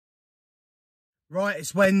Right,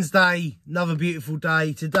 it's Wednesday, another beautiful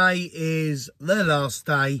day. Today is the last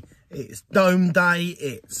day. It's dome day,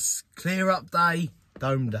 it's clear up day,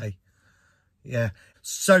 dome day. Yeah.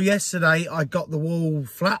 So yesterday I got the wall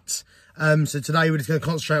flat. So today we're just going to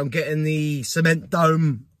concentrate on getting the cement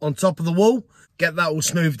dome on top of the wall. Get that all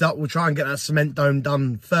smoothed up. We'll try and get that cement dome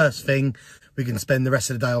done first thing. We can spend the rest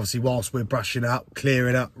of the day, obviously, whilst we're brushing up,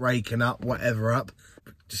 clearing up, raking up, whatever up.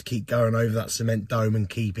 Just keep going over that cement dome and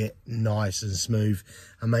keep it nice and smooth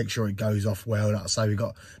and make sure it goes off well. Like I say, we've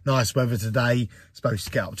got nice weather today. Supposed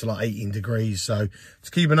to get up to like 18 degrees. So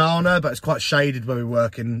just keep an eye on her, but it's quite shaded where we're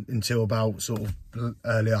working until about sort of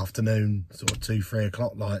early afternoon, sort of 2-3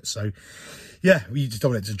 o'clock light. So yeah, we just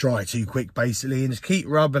don't want it to dry too quick basically, and just keep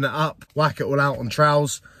rubbing it up, whack it all out on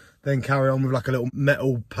trowels, then carry on with like a little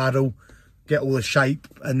metal paddle, get all the shape,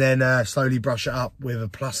 and then slowly brush it up with a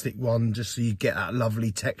plastic one just so you get that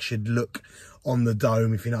lovely textured look on the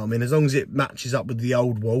dome, if you know what I mean. As long as it matches up with the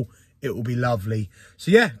old wall, it will be lovely.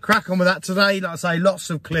 So yeah, crack on with that today. Like I say, lots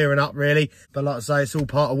of clearing up really, but like I say, it's all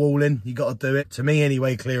part of walling. You got to do it. To me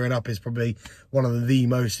anyway, clearing up is probably one of the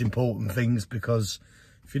most important things, because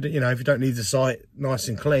if you don't need the site nice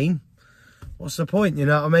and clean, what's the point, you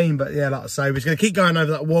know what I mean? But yeah, like I say, we're just going to keep going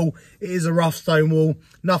over that wall. It is a rough stone wall,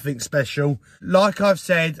 nothing special. Like I've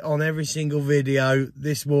said on every single video,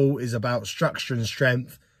 this wall is about structure and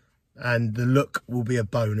strength, and the look will be a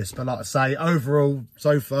bonus. But like I say, overall,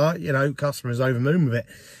 so far, customers over the moon with it.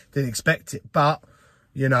 Didn't expect it, but,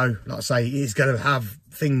 like I say, it's going to have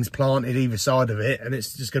things planted either side of it, and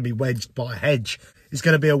it's just going to be wedged by a hedge. It's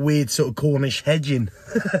going to be a weird sort of Cornish hedging.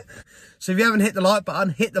 So if you haven't hit the like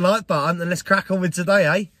button, hit the like button, and let's crack on with today,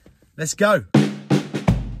 eh? Let's go.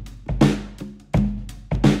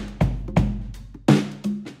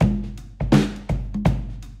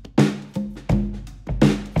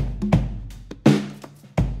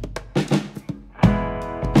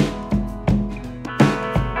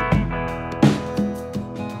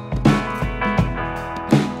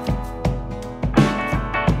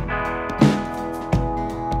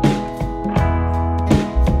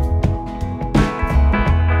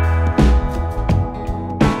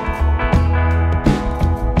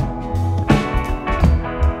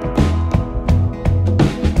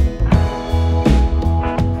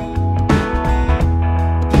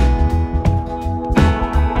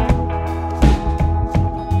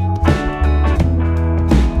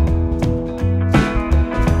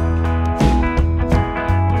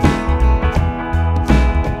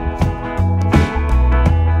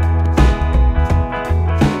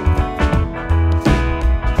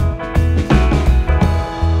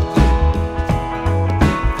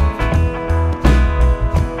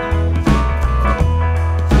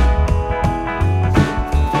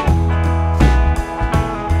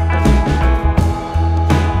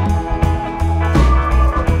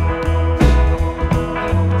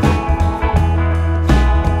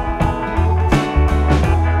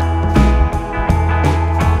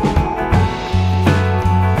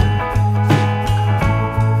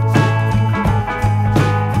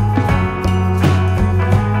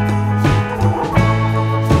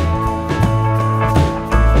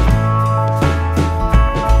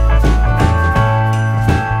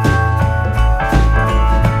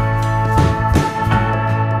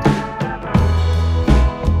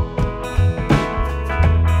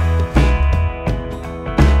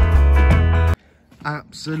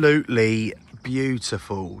 Absolutely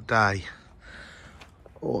beautiful day.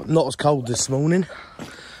 Oh, not as cold this morning.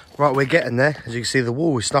 Right, we're getting there. As you can see, the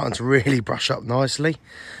wall is starting to really brush up nicely.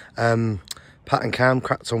 Pat and cam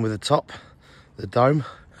cracked on with the top, the dome.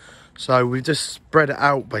 So we've just spread it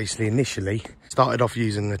out basically initially. Started off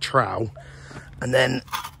using a trowel, and then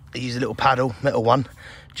I use a little paddle, metal one,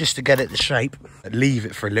 just to get it the shape. Leave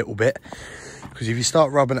it for a little bit, because if you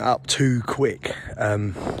start rubbing it up too quick,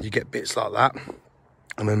 you get bits like that.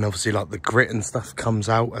 And then obviously like the grit and stuff comes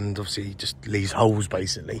out, and obviously just leaves holes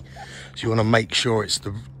basically. So you want to make sure it's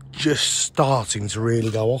just starting to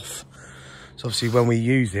really go off. So obviously when we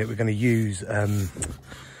use it, we're going to use,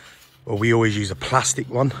 well, we always use a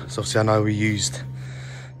plastic one. So obviously I know we used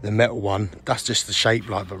the metal one. That's just the shape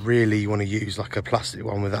like, but really you want to use like a plastic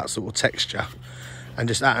one with that sort of texture. And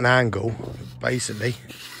just at an angle, basically,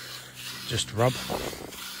 just rub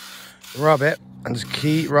it. And just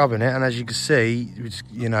keep rubbing it, and as you can see, we just,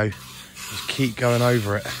 just keep going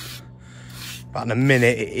over it. But in a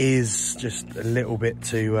minute, it is just a little bit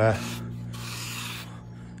too wet.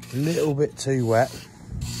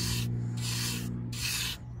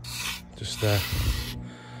 Just try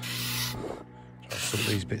to sort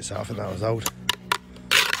these bits out. I think that was old.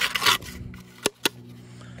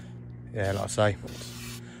 Yeah, like I say,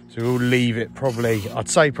 So we'll leave it probably, I'd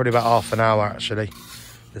say probably about half an hour actually.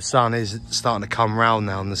 The sun is starting to come round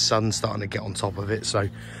now and the sun's starting to get on top of it. So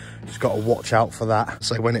just got to watch out for that.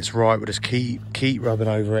 So when it's right, we'll just keep rubbing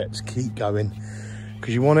over it, just keep going.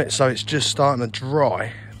 Because you want it so it's just starting to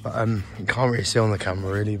dry. But you can't really see on the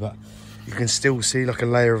camera really, but you can still see like a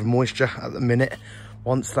layer of moisture at the minute.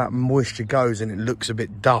 Once that moisture goes and it looks a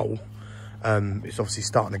bit dull, it's obviously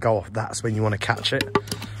starting to go off. That's when you want to catch it.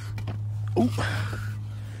 Ooh.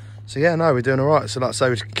 So yeah, no, we're doing all right. So like I say,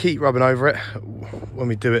 we just keep rubbing over it. When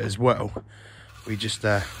we do it as well, we just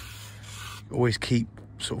always keep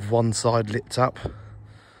sort of one side lit up,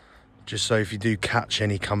 just so if you do catch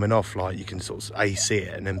any coming off, like you can sort of A, see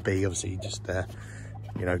it, and then B, obviously just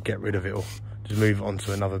you know, get rid of it or just move it on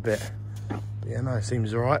to another bit. But yeah, no, it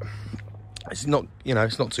seems all right. It's not, you know,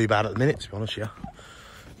 it's not too bad at the minute, to be honest with you.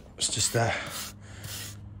 It's just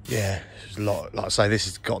yeah, it's a lot. Like I say, this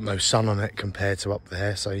has got no sun on it compared to up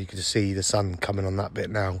there, so you can just see the sun coming on that bit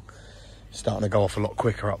now. It's starting to go off a lot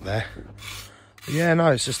quicker up there. But yeah,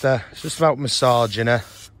 no, it's just about massaging her,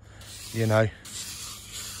 you know.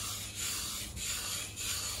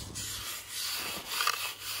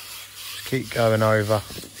 Just keep going over.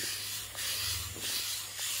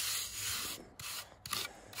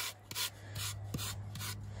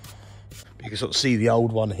 You can sort of see the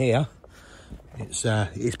old one here.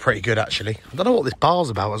 It's pretty good actually. I don't know what this bar's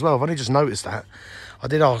about as well. I've only just noticed that. I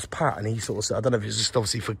did ask Pat and he sort of said, I don't know if it's just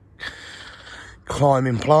obviously for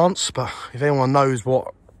climbing plants, but if anyone knows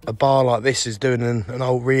what a bar like this is doing in an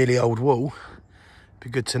old, really old wall, it'd be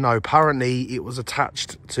good to know. Apparently it was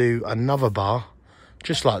attached to another bar,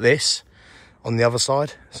 just like this, on the other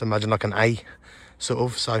side. So imagine like an A, sort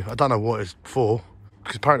of. So I don't know what it's for,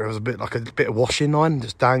 because apparently it was a bit of washing line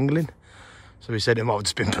just dangling. So he said it might have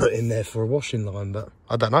just been put in there for a washing line, but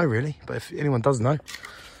I don't know really. But if anyone does know,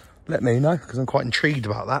 let me know, because I'm quite intrigued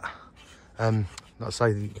about that. Like I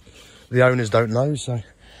say, the owners don't know, so.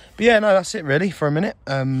 But yeah, no, that's it really for a minute.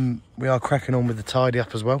 We are cracking on with the tidy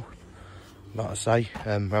up as well. Like I say,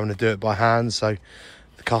 we're having to do it by hand, so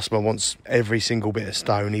the customer wants every single bit of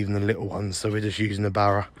stone, even the little ones. So we're just using the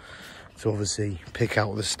barrow to obviously pick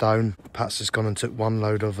out the stone. Pat's just gone and took one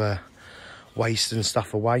load of waste and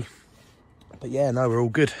stuff away. But yeah, no, we're all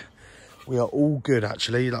good. We are all good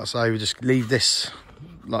actually. Like I say, we just leave this,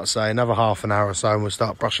 like I say, another half an hour or so and we'll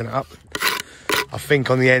start brushing it up. I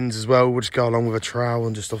think on the ends as well, we'll just go along with a trowel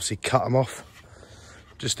and just obviously cut them off.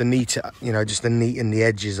 Just to neat it, you know, just to neaten the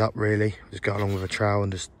edges up really. Just go along with a trowel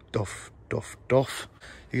and just doff. You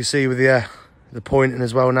can see with the pointing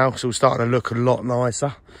as well now, it's all starting to look a lot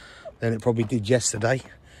nicer than it probably did yesterday.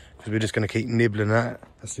 Because we're just going to keep nibbling that.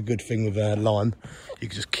 That's the good thing with lime. You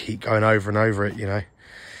can just keep going over and over it, you know.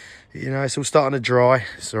 You know, it's all starting to dry.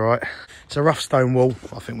 It's all right. It's a rough stone wall.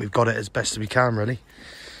 I think we've got it as best as we can, really.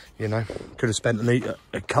 You know, could have spent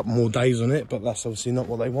a couple more days on it, but that's obviously not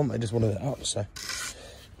what they want. They just wanted it up, so.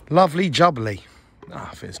 Lovely jubbly.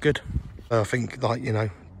 I think it's good. I think, like, you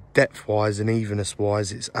know, depth-wise and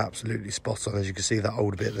evenness-wise, it's absolutely spot on. As you can see, that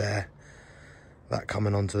old bit there. That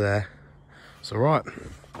coming onto there. It's all right.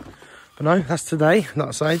 But no, that's today. Like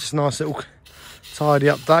I say, just a nice little tidy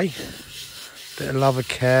up day. Bit of love and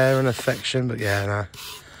care and affection, but yeah, no.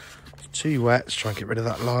 It's too wet. Let's try and get rid of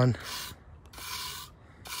that line.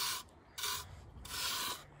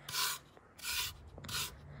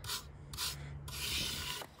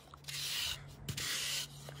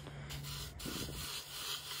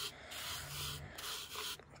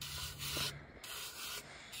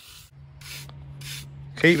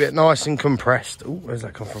 Keep it nice and compressed. Oh, where's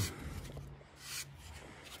that come from?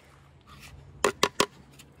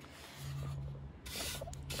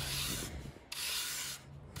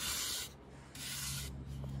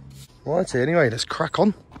 Righty, anyway, let's crack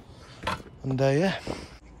on. And yeah,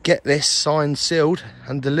 get this signed, sealed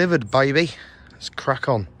and delivered, baby. Let's crack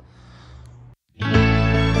on.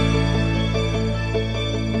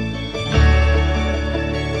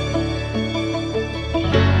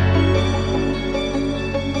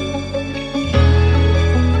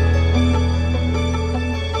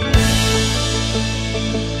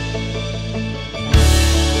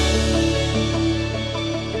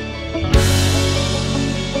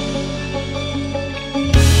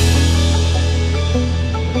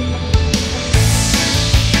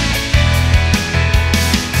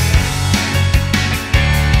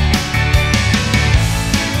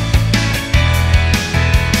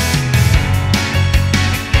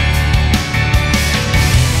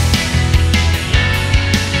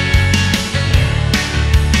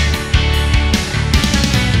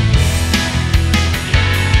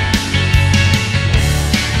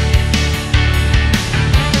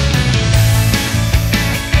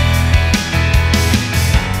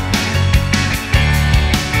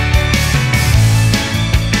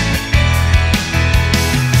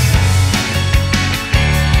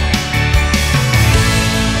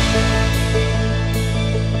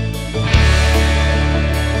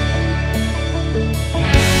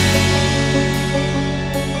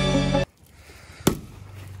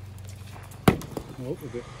 up a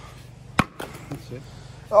bit. That's it.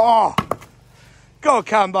 Oh! Go on,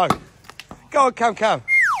 Cambo. Go on, Cam.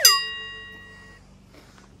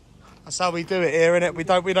 That's how we do it here, innit?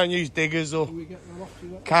 We don't use diggers or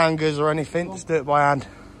kangers or anything. Just do it by hand.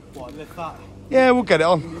 What, lift that? Yeah, we'll get it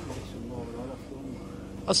on.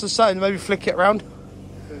 That's the same. Maybe flick it around.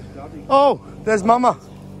 Oh, there's Mama.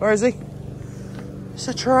 Where is he? It's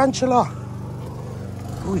a tarantula.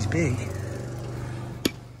 Oh, he's big.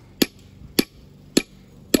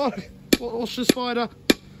 Oh, what's the spider?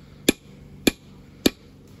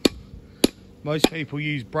 Most people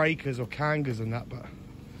use breakers or kangers and that, but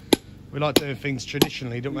we like doing things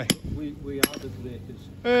traditionally, don't we? We are the breakers.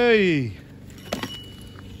 Hey!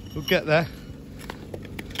 We'll get there.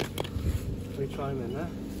 We try him in there.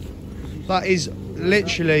 That is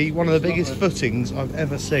literally one of the biggest footings I've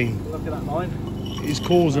ever seen. Look at that line. It's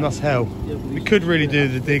causing us hell. We could really do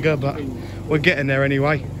the digger, but we're getting there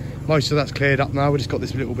anyway. Most of that's cleared up now. We just got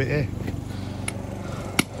this little bit here.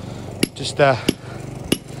 Just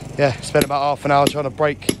yeah, spent about half an hour trying to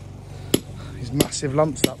break these massive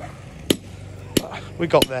lumps up. We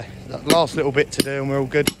got there. That last little bit to do and we're all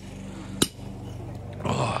good.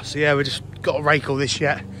 Oh, so yeah, we just got to rake all this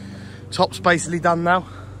yet. Top's basically done now.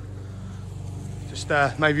 Just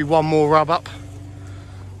maybe one more rub up.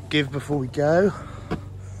 Give before we go.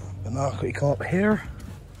 But now I've got you come up here.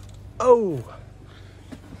 Oh!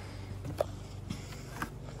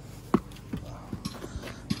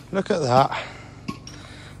 Look at that.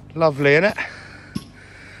 Lovely, innit?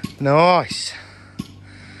 Nice.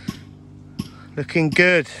 Looking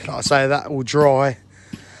good. Like I say, that will dry.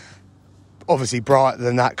 Obviously brighter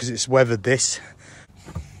than that because it's weathered this.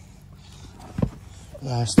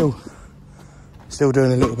 Still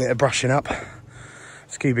doing a little bit of brushing up.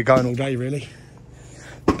 Just keep it going all day, really.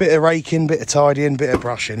 Bit of raking, bit of tidying, bit of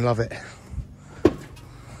brushing. Love it.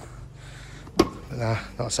 But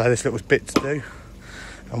like I say, this little bit to do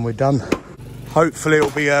and we're done. Hopefully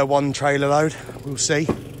it'll be one trailer load. We'll see.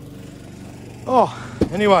 Oh,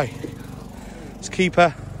 anyway, let's keep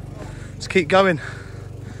going.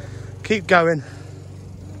 Keep going.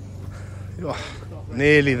 Oh,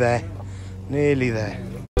 nearly there. Nearly there.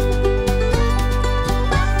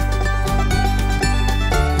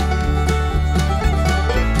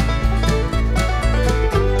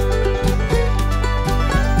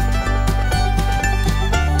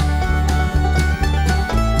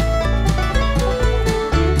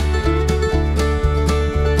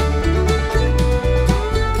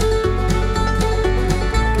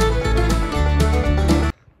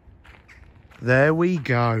 There we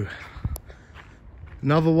go.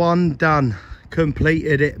 Another one done.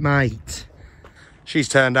 Completed it, mate. She's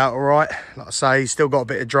turned out all right. Like I say, still got a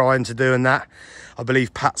bit of drying to do and that. I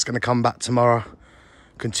believe Pat's going to come back tomorrow,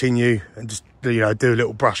 continue and just, you know, do a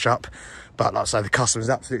little brush up. But like I say, the customer's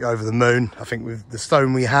absolutely over the moon. I think with the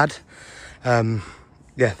stone we had,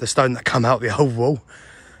 yeah, the stone that come out the old wall,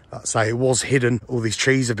 like I say, it was hidden. All these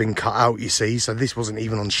trees have been cut out, you see. So this wasn't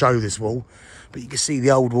even on show, this wall. But you can see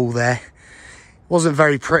the old wall there. Wasn't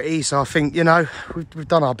very pretty, so I think, you know, we've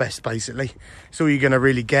done our best, basically. It's all you're going to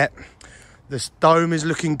really get. This dome is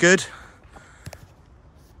looking good.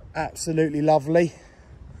 Absolutely lovely.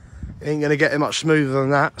 Ain't going to get it much smoother than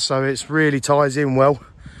that, so it really ties in well.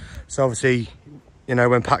 So obviously, you know,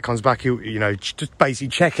 when Pat comes back, he'll, you know, just basically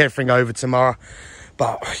check everything over tomorrow.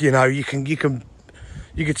 But, you know, you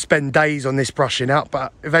could spend days on this brushing out,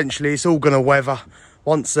 but eventually it's all going to weather.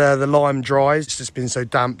 Once the lime dries, it's just been so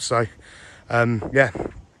damp, so... yeah,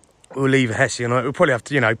 we'll leave a Hessie on it. We'll probably have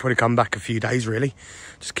to, you know, probably come back a few days, really.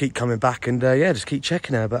 Just keep coming back and, yeah, just keep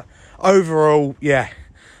checking her. But overall, yeah,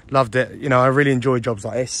 loved it. You know, I really enjoy jobs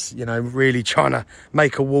like this. You know, really trying to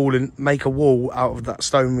make a wall out of that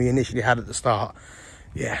stone we initially had at the start.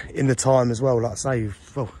 Yeah, in the time as well, like I say,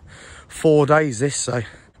 well, 4 days this, so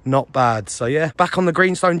not bad. So, yeah, back on the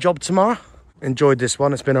greenstone job tomorrow. Enjoyed this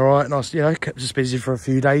one. It's been all right. Nice, you know, kept us busy for a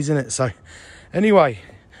few days, innit? So, anyway...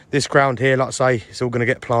 This ground here, like I say, it's all going to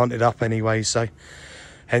get planted up anyway, so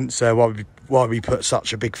hence why we put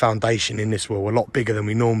such a big foundation in this wall, a lot bigger than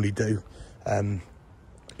we normally do,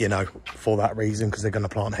 you know, for that reason, because they're going to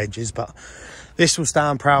plant hedges. But this will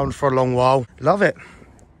stand proud for a long while. Love it.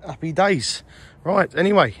 Happy days. Right,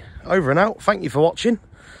 anyway, over and out. Thank you for watching.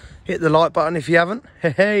 Hit the like button if you haven't.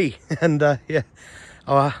 Hey, and yeah,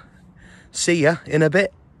 I'll see ya in a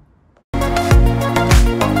bit.